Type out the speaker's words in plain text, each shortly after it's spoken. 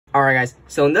Alright guys,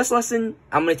 so in this lesson,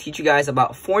 I'm going to teach you guys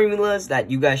about formulas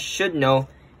that you guys should know.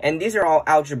 And these are all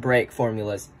algebraic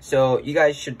formulas. So you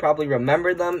guys should probably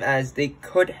remember them as they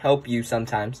could help you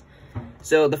sometimes.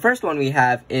 So the first one we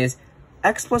have is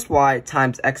x plus y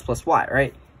times x plus y,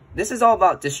 right? This is all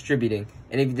about distributing.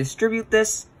 And if you distribute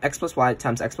this, x plus y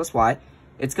times x plus y,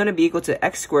 it's going to be equal to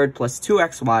x squared plus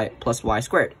 2xy plus y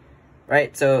squared,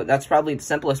 right? So that's probably the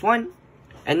simplest one.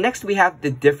 And next we have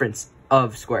the difference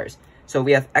of squares. So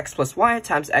we have x plus y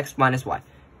times x minus y,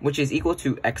 which is equal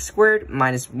to x squared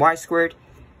minus y squared.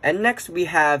 And next we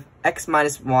have x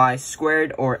minus y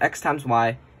squared, or x times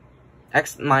y,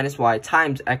 x minus y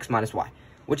times x minus y,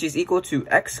 which is equal to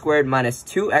x squared minus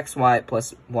 2xy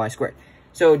plus y squared.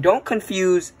 So don't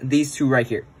confuse these two right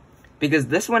here, because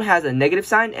this one has a negative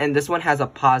sign and this one has a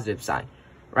positive sign,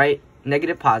 right?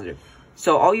 Negative, positive.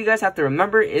 So all you guys have to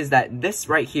remember is that this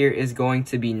right here is going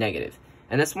to be negative,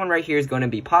 and this one right here is going to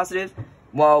be positive,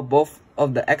 while both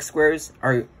of the x squares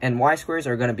and y squares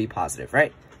are going to be positive,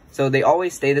 right? So they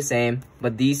always stay the same,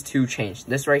 but these two change.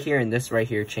 This right here and this right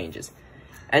here changes.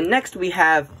 And next we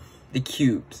have the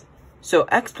cubes. So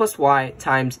x plus y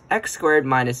times x squared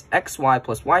minus xy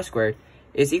plus y squared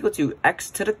is equal to x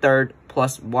to the third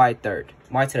plus y to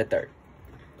the third.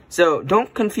 So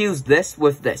don't confuse this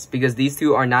with this, because these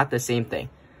two are not the same thing.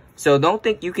 So don't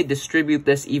think you could distribute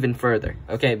this even further,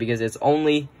 okay? Because it's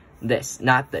only this,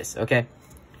 not this, okay?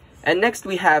 And next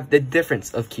we have the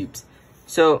difference of cubes.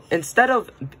 So instead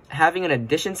of having an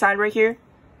addition sign right here,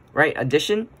 right,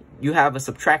 addition, you have a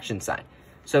subtraction sign.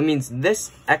 So it means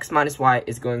this x minus y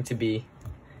is going to be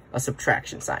a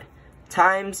subtraction sign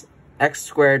times x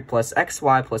squared plus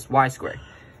xy plus y squared.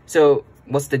 So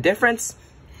what's the difference?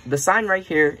 The sign right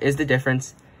here is the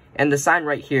difference, and the sign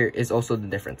right here is also the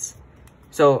difference.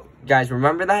 So guys,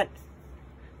 remember that?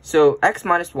 So x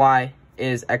minus y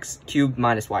is x cubed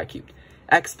minus y cubed.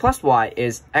 X plus y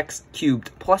is x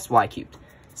cubed plus y cubed.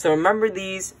 So remember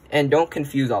these and don't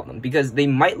confuse all of them, because they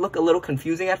might look a little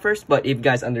confusing at first, but if you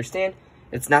guys understand,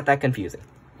 it's not that confusing.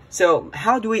 So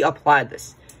how do we apply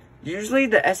this? Usually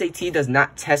the SAT does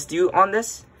not test you on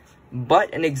this,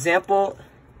 but an example,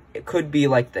 it could be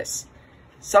like this.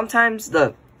 Sometimes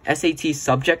the SAT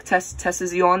subject test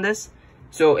tests you on this,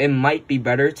 so it might be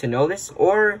better to know this,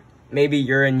 or maybe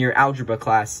you're in your algebra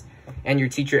class and your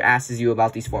teacher asks you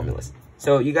about these formulas.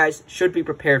 So you guys should be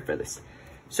prepared for this.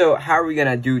 So how are we going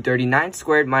to do 39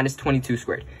 squared minus 22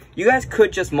 squared? You guys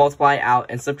could just multiply out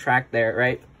and subtract there,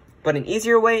 right? But an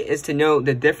easier way is to know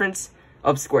the difference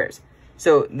of squares.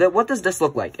 So what does this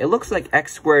look like? It looks like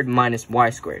x squared minus y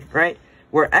squared, right?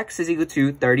 Where x is equal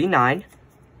to 39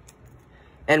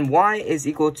 and y is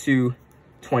equal to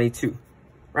 22,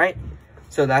 right?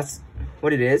 So that's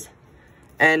what it is.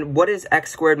 And what is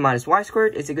x squared minus y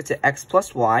squared? It's equal to x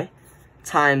plus y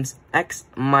times x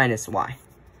minus y.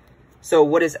 So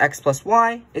what is x plus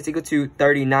y? It's equal to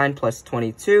 39 plus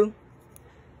 22.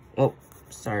 Well,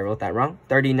 sorry, I wrote that wrong.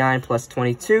 39 plus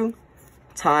 22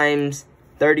 times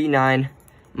 39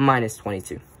 minus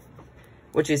 22,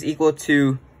 which is equal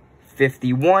to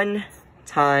 51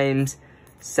 times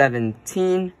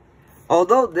 17.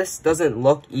 Although this doesn't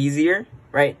look easier,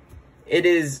 right? It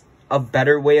is a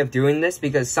better way of doing this,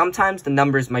 because sometimes the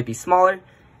numbers might be smaller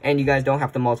and you guys don't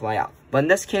have to multiply out. But in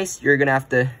this case, you're going to have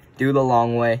to do the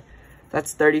long way.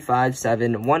 That's 35,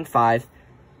 7, 1, 5,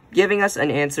 giving us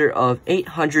an answer of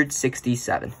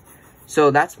 867.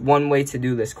 So that's one way to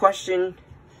do this question,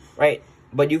 right?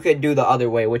 But you could do the other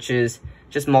way, which is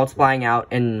just multiplying out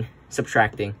and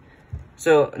subtracting.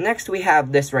 So next we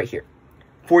have this right here.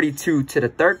 42 to the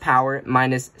third power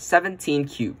minus 17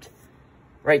 cubed.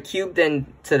 Right, cubed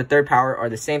and to the third power are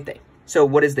the same thing. So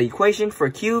what is the equation for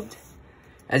cubed?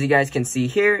 As you guys can see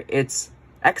here, it's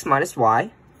x minus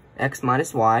y,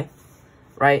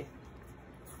 right,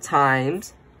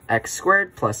 times x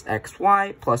squared plus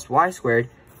xy plus y squared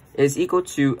is equal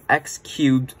to x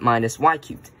cubed minus y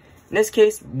cubed. In this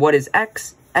case, what is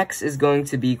x? X is going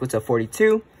to be equal to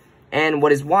 42. And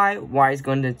what is y? Y is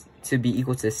going to be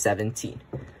equal to 17.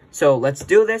 So let's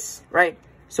do this, right?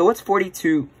 So what's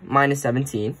 42 minus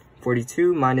 17?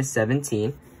 42 minus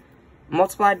 17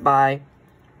 multiplied by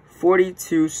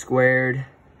 42 squared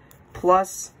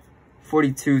plus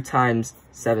 42 times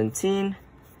 17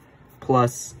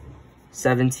 plus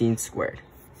 17 squared.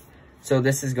 So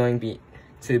this is going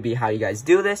to be how you guys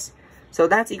do this. So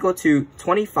that's equal to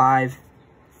 25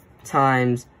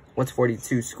 times what's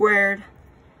 42 squared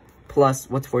plus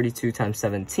what's 42 times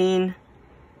 17,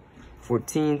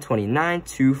 14, 29,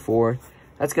 2, 4.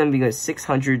 That's going to be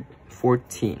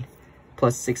 614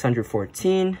 plus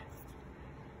 614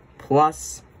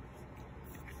 plus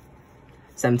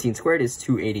 17 squared is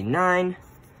 289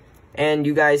 and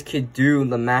you guys could do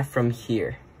the math from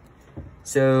here.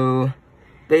 So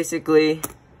basically,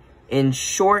 in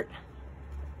short,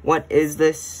 what is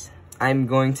this? I'm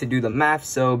going to do the math,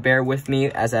 so bear with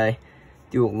me as I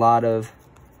do a lot of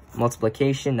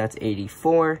multiplication. That's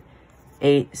 84,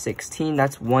 8, 16,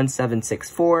 that's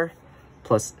 1764,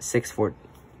 plus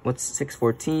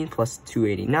 614 plus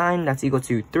 289, that's equal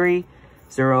to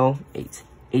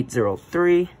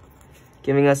 308,803,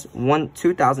 giving us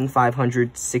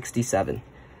 2,567.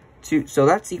 So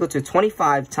that's equal to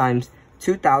 25 times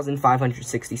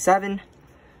 2,567.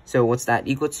 So what's that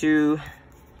equal to?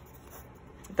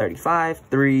 35,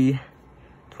 3,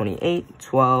 28,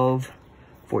 12,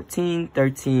 14,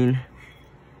 13,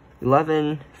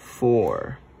 11,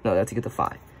 4. No, that's equal to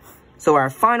 5. So our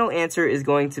final answer is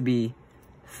going to be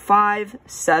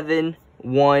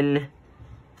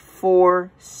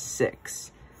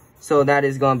 57146. So that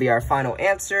is going to be our final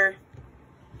answer.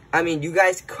 I mean, you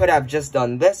guys could have just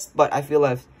done this, but I feel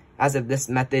as if this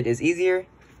method is easier.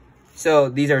 So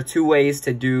these are two ways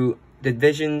to do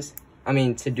divisions. I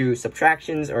mean, to do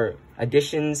subtractions or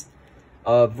additions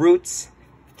of roots.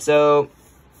 So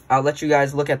I'll let you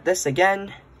guys look at this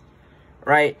again,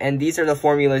 right? And these are the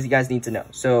formulas you guys need to know.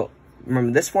 So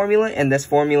remember this formula and this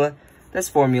formula, this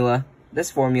formula,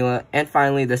 this formula, and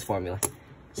finally this formula.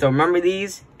 So remember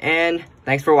these, and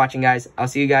thanks for watching, guys. I'll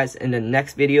see you guys in the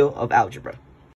next video of algebra.